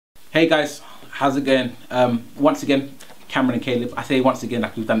Hey guys, how's it going? Once again, Cameron and Caleb. I say once again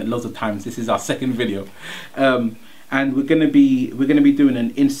like we've done it loads of times. This is our second video, and we're gonna be doing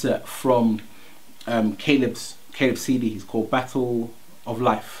an insert from Caleb's CD. He's called Battle of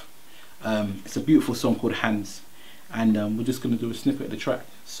Life. It's a beautiful song called Hands, and we're just gonna do a snippet of the track.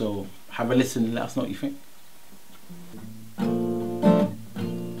 So have a listen and let us know what you think.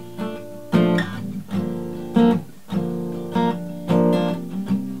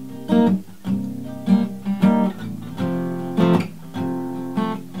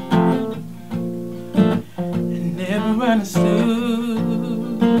 Understood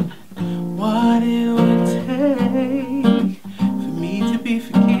what it would take for me to be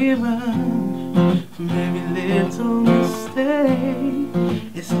forgiven from every little mistake.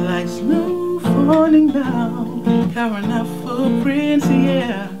 It's like snow falling down, covering up footprints,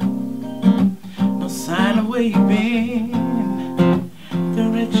 yeah. No sign of where you've been,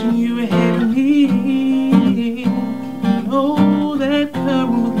 direction you were heading in. Oh, that current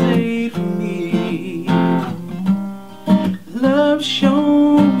was laid for me. Love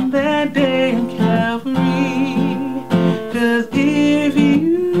shown that day in Calvary, 'cause if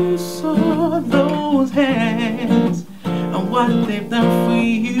you saw those hands and what they've done for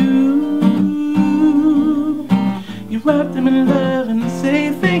you, you wrap them in love and say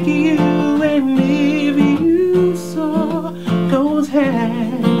thank you. And if you saw those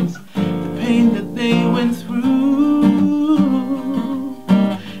hands, the pain that they went through,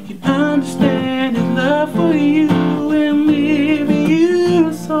 you'd understand his love for you.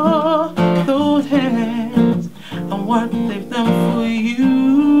 Those hands and what they've done for you,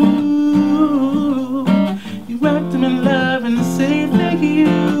 you wrap them in love and say thank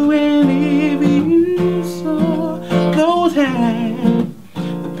you. And if you saw those hands,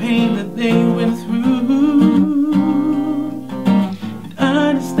 the pain that they went through, you'd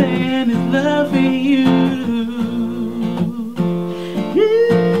understand his love for you.